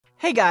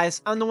Hey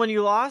guys, I'm the one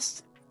you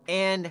lost,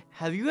 and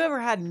have you ever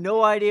had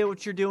no idea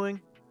what you're doing?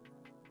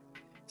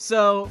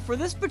 So, for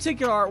this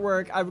particular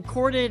artwork, I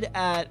recorded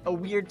at a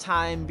weird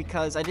time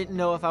because I didn't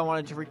know if I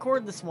wanted to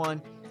record this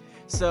one,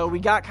 so we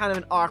got kind of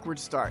an awkward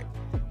start.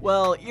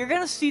 Well, you're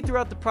gonna see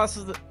throughout the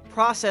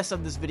process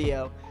of this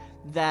video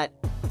that,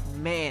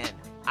 man,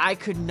 I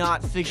could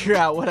not figure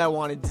out what I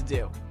wanted to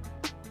do.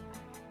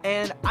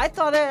 And I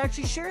thought I'd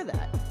actually share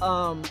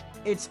that.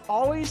 It's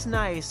always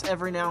nice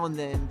every now and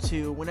then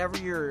to, whenever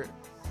you're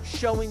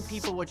showing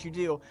people what you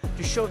do,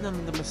 to show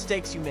them the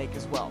mistakes you make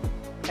as well.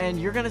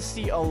 And you're gonna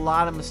see a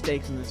lot of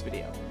mistakes in this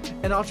video.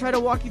 And I'll try to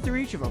walk you through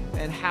each of them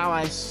and how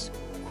I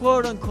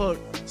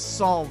quote-unquote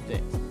solved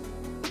it.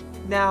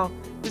 Now,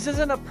 this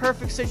isn't a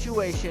perfect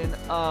situation.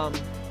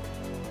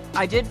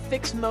 I did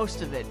fix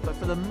most of it, but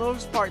for the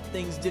most part,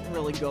 things didn't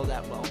really go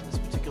that well in this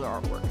particular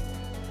artwork.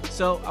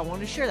 So I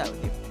wanted to share that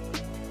with you.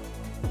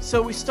 So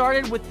we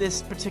started with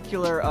this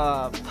particular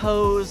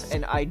pose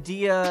and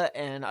idea,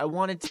 and I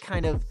wanted to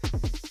kind of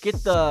get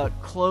the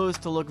clothes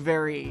to look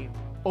very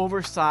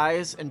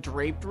oversized and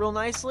draped real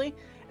nicely,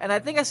 and I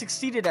think I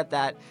succeeded at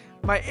that.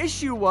 My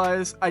issue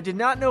was I did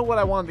not know what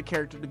I wanted the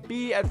character to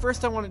be. At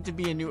first I wanted to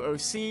be a new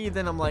OC,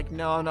 then I'm like,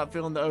 no, I'm not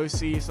feeling the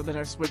OC, so then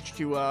I switched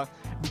to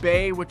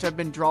Bay, which I've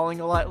been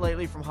drawing a lot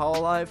lately from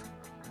HOLOLIVE.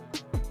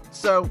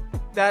 So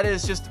that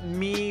is just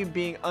me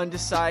being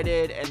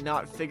undecided and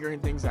not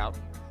figuring things out.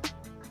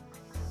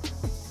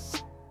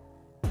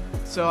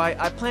 So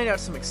I planned out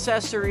some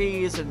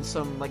accessories and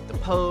some, like, the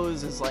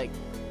pose is like,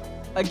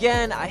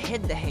 again, I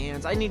hid the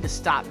hands. I need to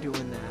stop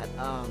doing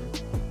that.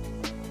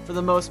 For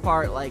the most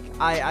part, like,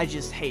 I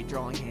just hate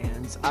drawing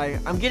hands.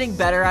 I'm getting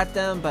better at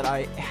them, but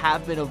I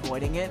have been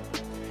avoiding it.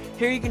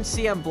 Here you can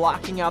see I'm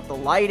blocking out the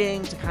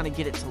lighting to kind of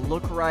get it to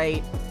look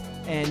right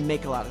and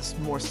make a lot of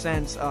more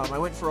sense. I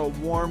went for a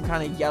warm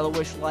kind of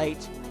yellowish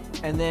light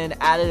and then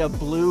added a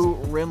blue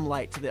rim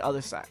light to the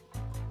other side.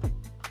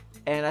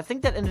 And I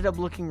think that ended up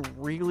looking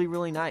really,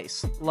 really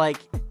nice. Like,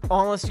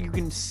 almost you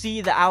can see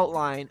the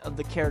outline of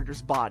the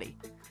character's body,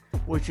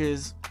 which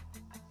is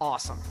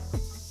awesome.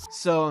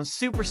 So I'm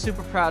super,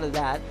 super proud of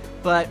that.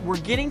 But we're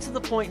getting to the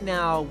point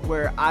now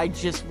where I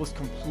just was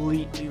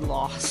completely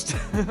lost.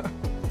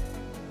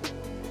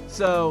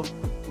 So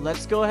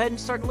let's go ahead and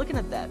start looking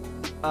at that.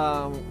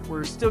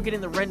 We're still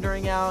getting the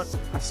rendering out.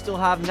 I still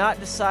have not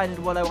decided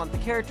what I want the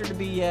character to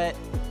be yet.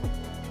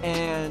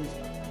 And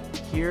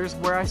here's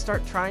where I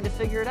start trying to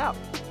figure it out.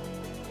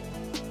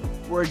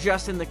 We're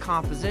adjusting the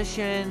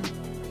composition,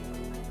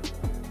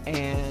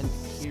 and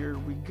here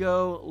we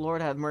go.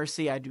 Lord have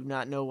mercy, I do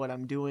not know what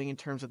I'm doing in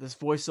terms of this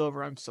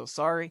voiceover. I'm so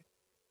sorry.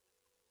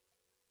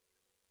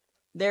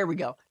 There we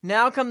go.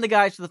 Now come the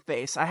guys to the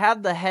face. I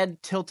have the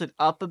head tilted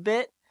up a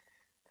bit,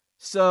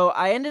 so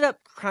I ended up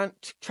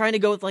trying to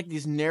go with like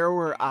these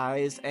narrower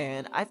eyes,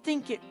 and I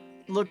think it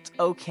looked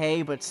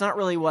okay, but it's not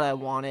really what I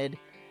wanted.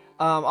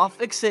 I'll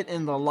fix it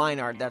in the line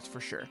art, that's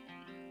for sure.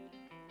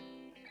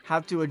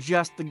 Have to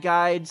adjust the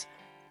guides.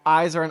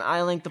 Eyes are an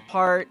eye length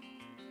apart.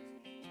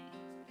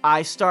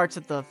 Eye starts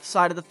at the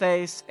side of the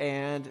face,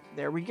 and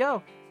there we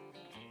go.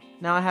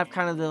 Now I have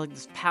kind of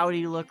this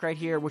pouty look right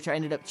here, which I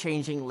ended up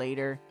changing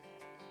later.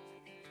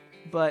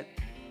 But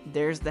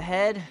there's the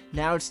head.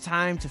 Now it's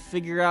time to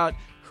figure out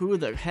who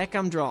the heck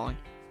I'm drawing.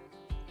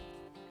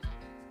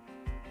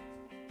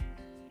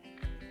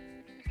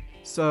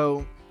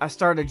 So I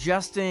start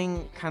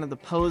adjusting kind of the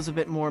pose a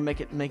bit more,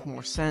 make it make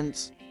more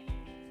sense.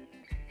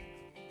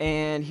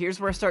 And here's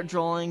where I start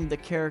drawing the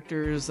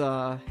character's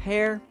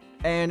hair.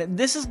 And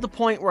this is the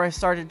point where I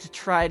started to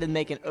try to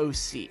make an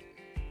OC.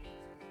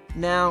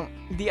 Now,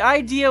 the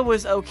idea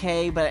was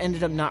okay, but I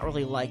ended up not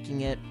really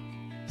liking it,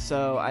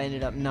 so I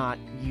ended up not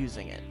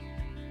using it.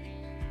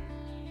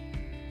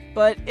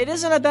 But it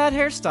isn't a bad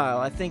hairstyle.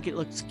 I think it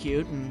looks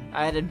cute, and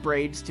I added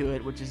braids to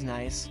it, which is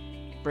nice.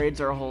 Braids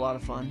are a whole lot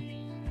of fun.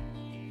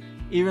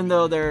 Even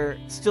though they're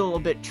still a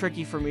bit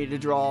tricky for me to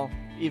draw,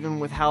 even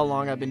with how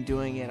long I've been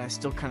doing it, I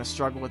still kind of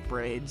struggle with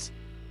braids.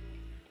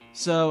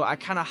 So I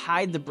kind of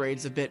hide the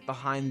braids a bit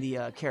behind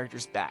the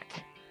character's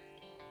back.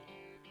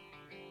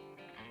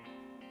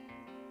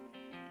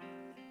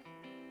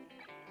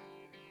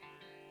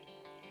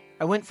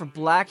 I went for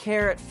black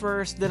hair at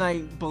first, then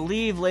I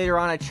believe later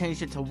on I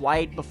changed it to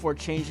white before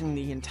changing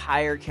the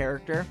entire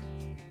character.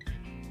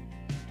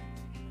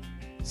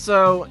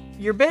 So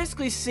you're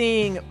basically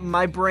seeing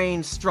my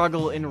brain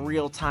struggle in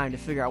real time to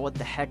figure out what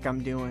the heck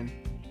I'm doing.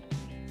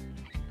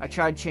 I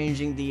tried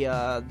changing the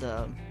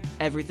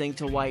everything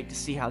to white to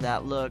see how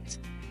that looked,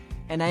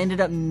 and I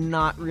ended up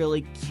not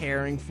really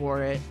caring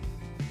for it.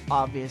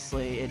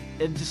 Obviously,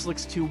 it just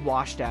looks too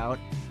washed out.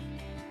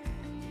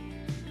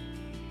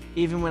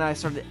 Even when I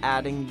started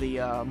adding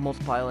the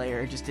multiply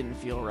layer, it just didn't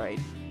feel right.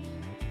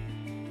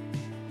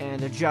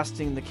 And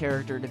adjusting the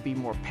character to be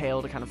more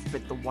pale to kind of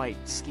fit the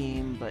white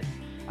scheme, but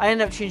I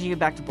ended up changing it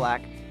back to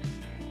black.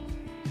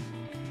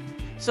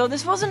 So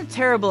this wasn't a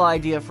terrible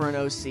idea for an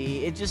OC,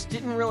 it just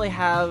didn't really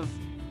have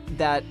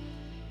that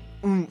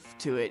oomph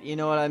to it, you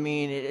know what I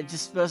mean? It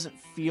just doesn't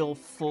feel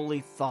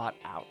fully thought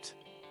out.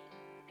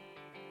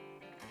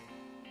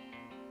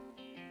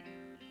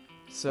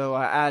 So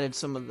I added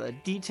some of the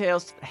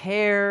details to the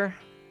hair.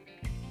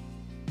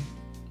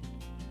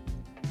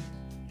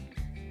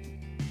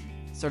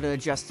 Started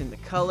adjusting the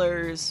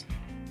colors.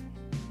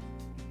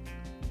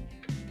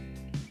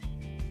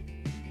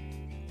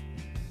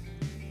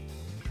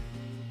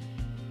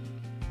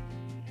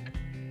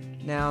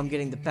 Now I'm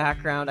getting the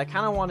background. I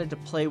kind of wanted to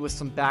play with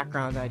some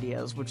background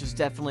ideas, which is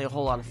definitely a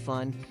whole lot of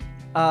fun.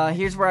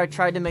 Here's where I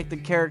tried to make the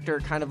character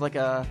kind of like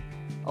a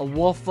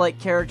wolf-like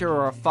character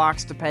or a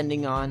fox,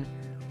 depending on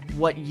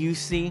what you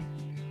see.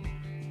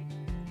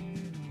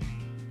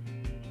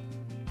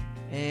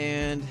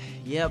 And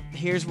yep,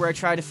 here's where I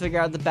tried to figure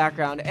out the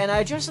background, and I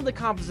adjusted the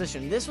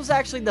composition. This was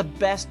actually the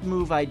best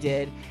move I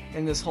did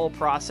in this whole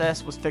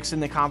process, was fixing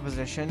the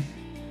composition.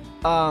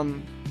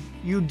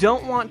 You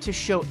don't want to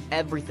show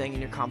everything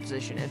in your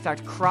composition. In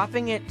fact,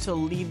 cropping it to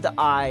leave the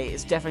eye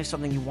is definitely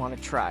something you want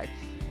to try.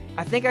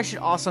 I think I should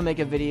also make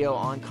a video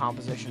on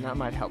composition. That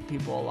might help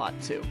people a lot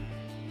too.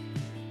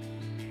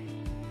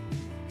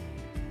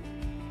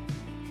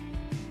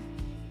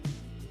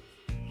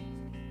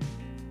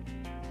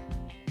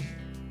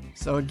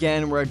 So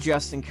again, we're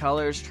adjusting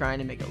colors, trying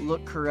to make it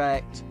look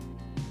correct.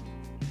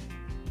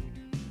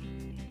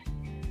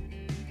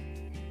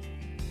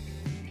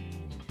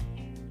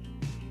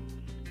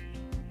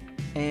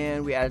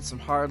 And we added some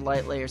hard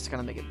light layers to kind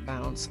of make it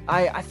bounce.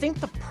 I think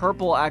the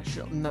purple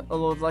actually,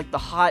 like the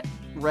hot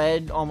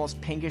red,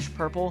 almost pinkish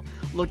purple,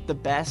 looked the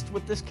best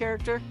with this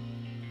character.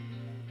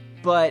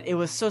 But it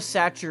was so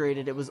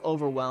saturated, it was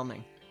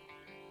overwhelming.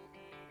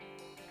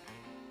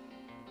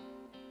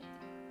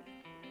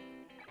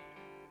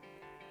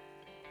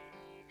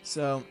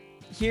 So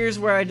here's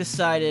where I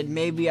decided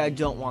maybe I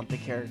don't want the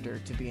character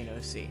to be an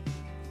OC.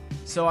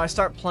 So I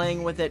start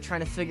playing with it,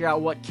 trying to figure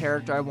out what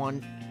character I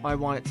want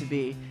it to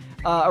be.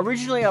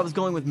 Originally I was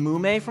going with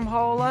Mume from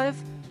HOLOLIVE,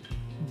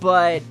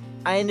 but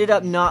I ended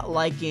up not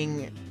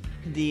liking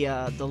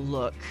the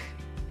look.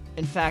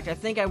 In fact, I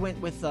think I went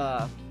with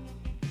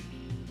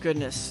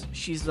goodness,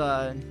 she's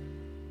the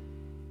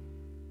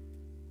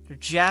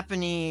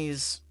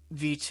Japanese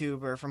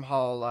VTuber from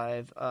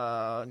HOLOLIVE.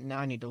 Now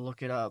I need to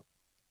look it up.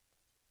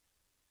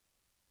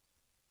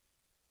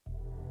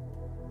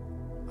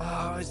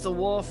 Oh, it's the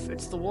wolf.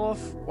 It's the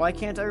wolf. Why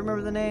can't I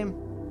remember the name?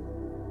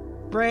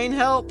 Brain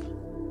help.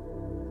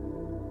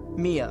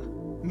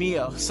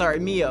 Mio. Sorry,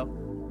 Mio.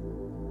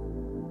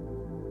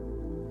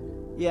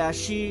 Yeah,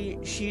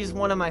 she's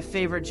one of my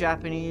favorite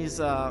Japanese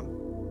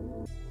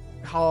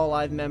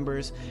HOLOLIVE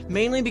members.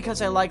 Mainly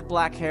because I like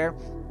black hair.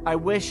 I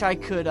wish I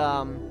could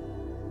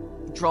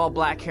draw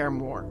black hair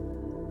more.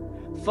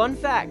 Fun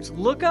fact,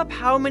 look up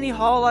how many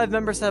HOLOLIVE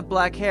members have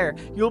black hair.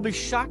 You'll be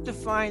shocked to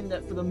find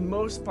that for the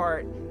most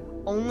part,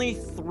 only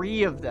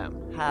 3 of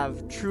them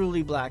have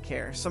truly black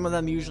hair. Some of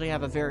them usually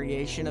have a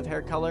variation of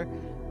hair color.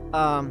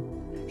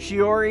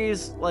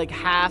 Shiori's like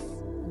half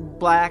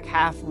black,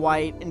 half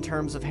white in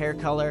terms of hair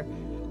color.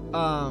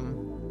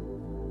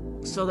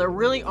 So there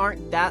really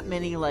aren't that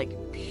many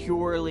like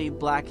purely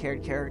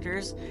black-haired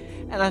characters.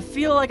 And I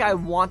feel like I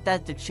want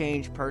that to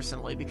change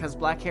personally because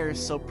black hair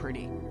is so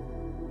pretty.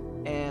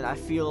 And I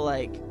feel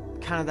like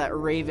kind of that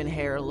raven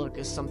hair look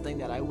is something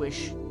that I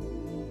wish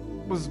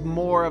was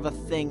more of a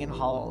thing in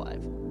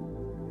HOLOLIVE.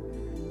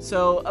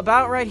 So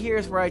about right here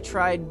is where I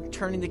tried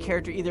turning the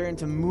character either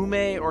into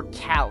Mume or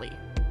Callie.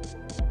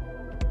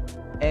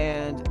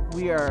 And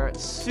we are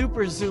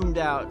super zoomed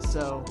out,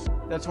 so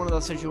that's one of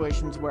those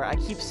situations where I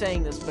keep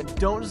saying this, but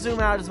don't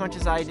zoom out as much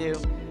as I do.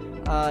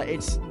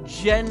 It's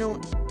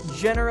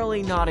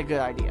generally not a good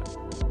idea.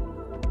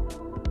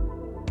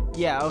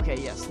 Yeah, okay,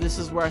 yes, this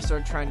is where I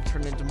started trying to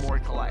turn it into more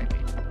Calliope.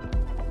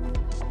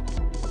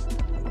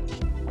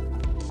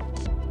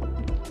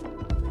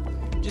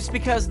 Just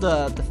because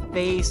the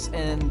face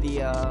and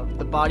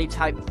the body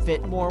type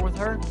fit more with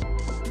her.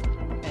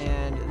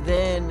 And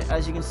then,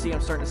 as you can see,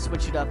 I'm starting to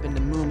switch it up into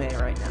Mume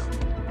right now.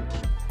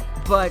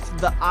 But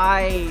the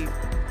eye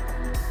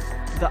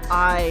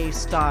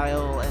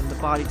style and the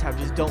body type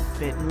just don't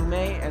fit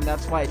Mume, and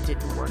that's why it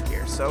didn't work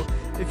here. So,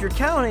 if you're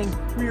counting,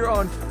 we are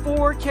on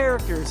 4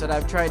 characters that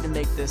I've tried to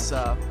make this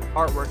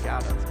artwork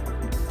out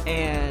of.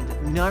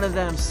 And none of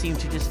them seem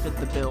to just fit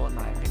the bill, in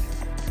my opinion.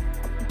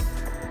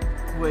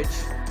 Which,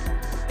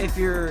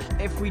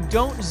 if we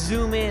don't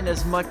zoom in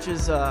as much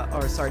as,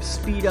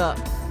 speed up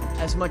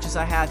as much as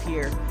I have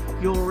here,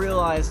 you'll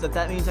realize that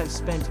that means I've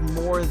spent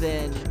more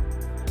than,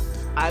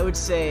 I would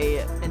say,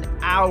 an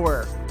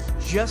hour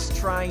just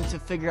trying to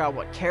figure out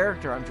what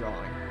character I'm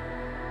drawing.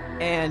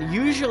 And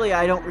usually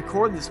I don't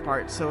record this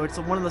part, so it's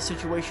one of those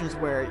situations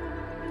where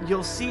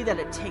you'll see that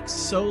it takes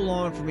so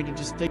long for me to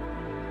just figure.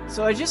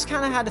 So I just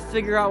kind of had to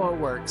figure out what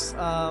works.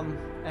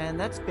 And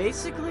that's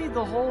basically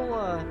the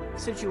whole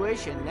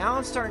situation. Now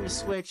I'm starting to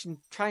switch and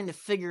trying to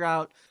figure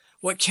out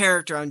what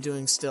character I'm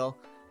doing still.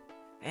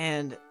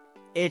 And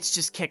it's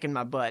just kicking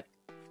my butt.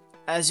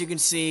 As you can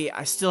see,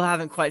 I still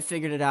haven't quite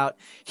figured it out.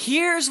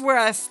 Here's where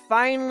I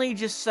finally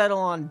just settle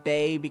on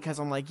Bae, because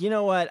I'm like, you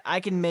know what? I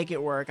can make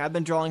it work. I've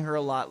been drawing her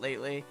a lot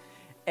lately.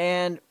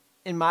 And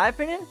in my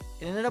opinion,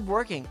 it ended up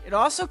working. It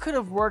also could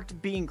have worked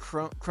being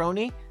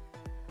Crony,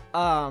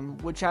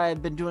 which I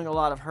had been doing a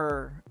lot of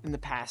her in the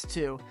past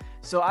too.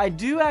 So I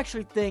do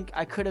actually think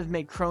I could have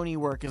made Crony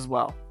work as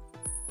well.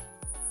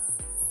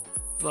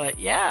 But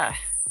yeah,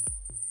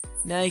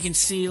 now you can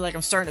see, like,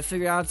 I'm starting to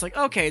figure out, it's like,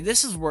 okay,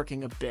 this is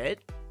working a bit.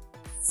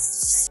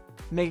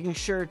 Making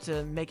sure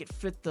to make it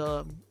fit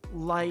the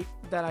light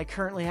that I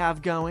currently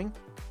have going.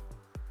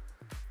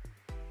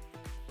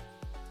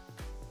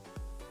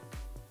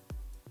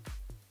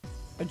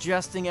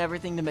 Adjusting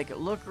everything to make it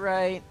look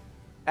right.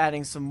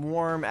 Adding some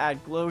warm,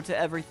 add glow to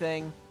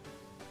everything.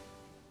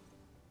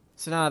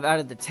 So now I've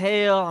added the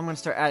tail. I'm going to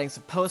start adding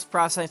some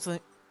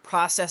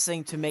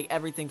post-processing to make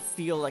everything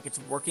feel like it's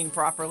working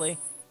properly.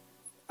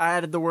 I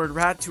added the word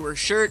rat to her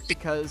shirt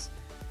because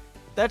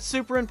that's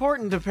super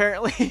important,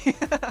 apparently.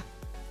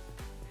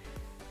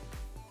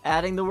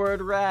 Adding the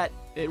word rat,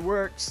 it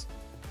works.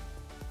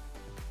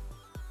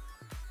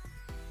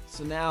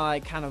 So now I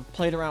kind of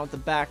played around with the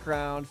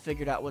background,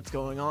 figured out what's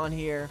going on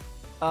here.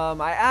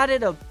 I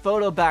added a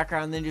photo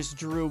background, then just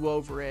drew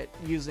over it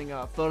using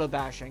photo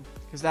bashing,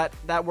 because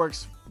that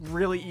works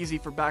really easy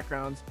for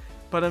backgrounds.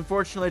 But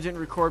unfortunately, I didn't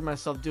record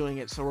myself doing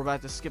it, so we're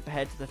about to skip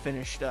ahead to the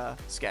finished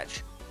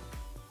sketch.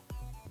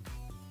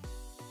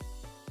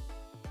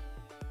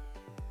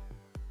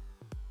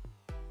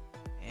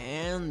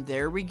 And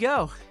there we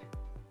go.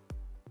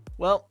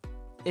 Well,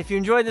 if you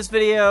enjoyed this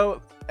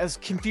video, as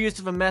confused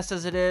of a mess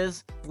as it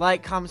is,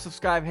 like, comment,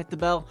 subscribe, hit the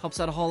bell. Helps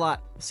out a whole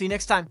lot. See you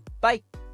next time. Bye.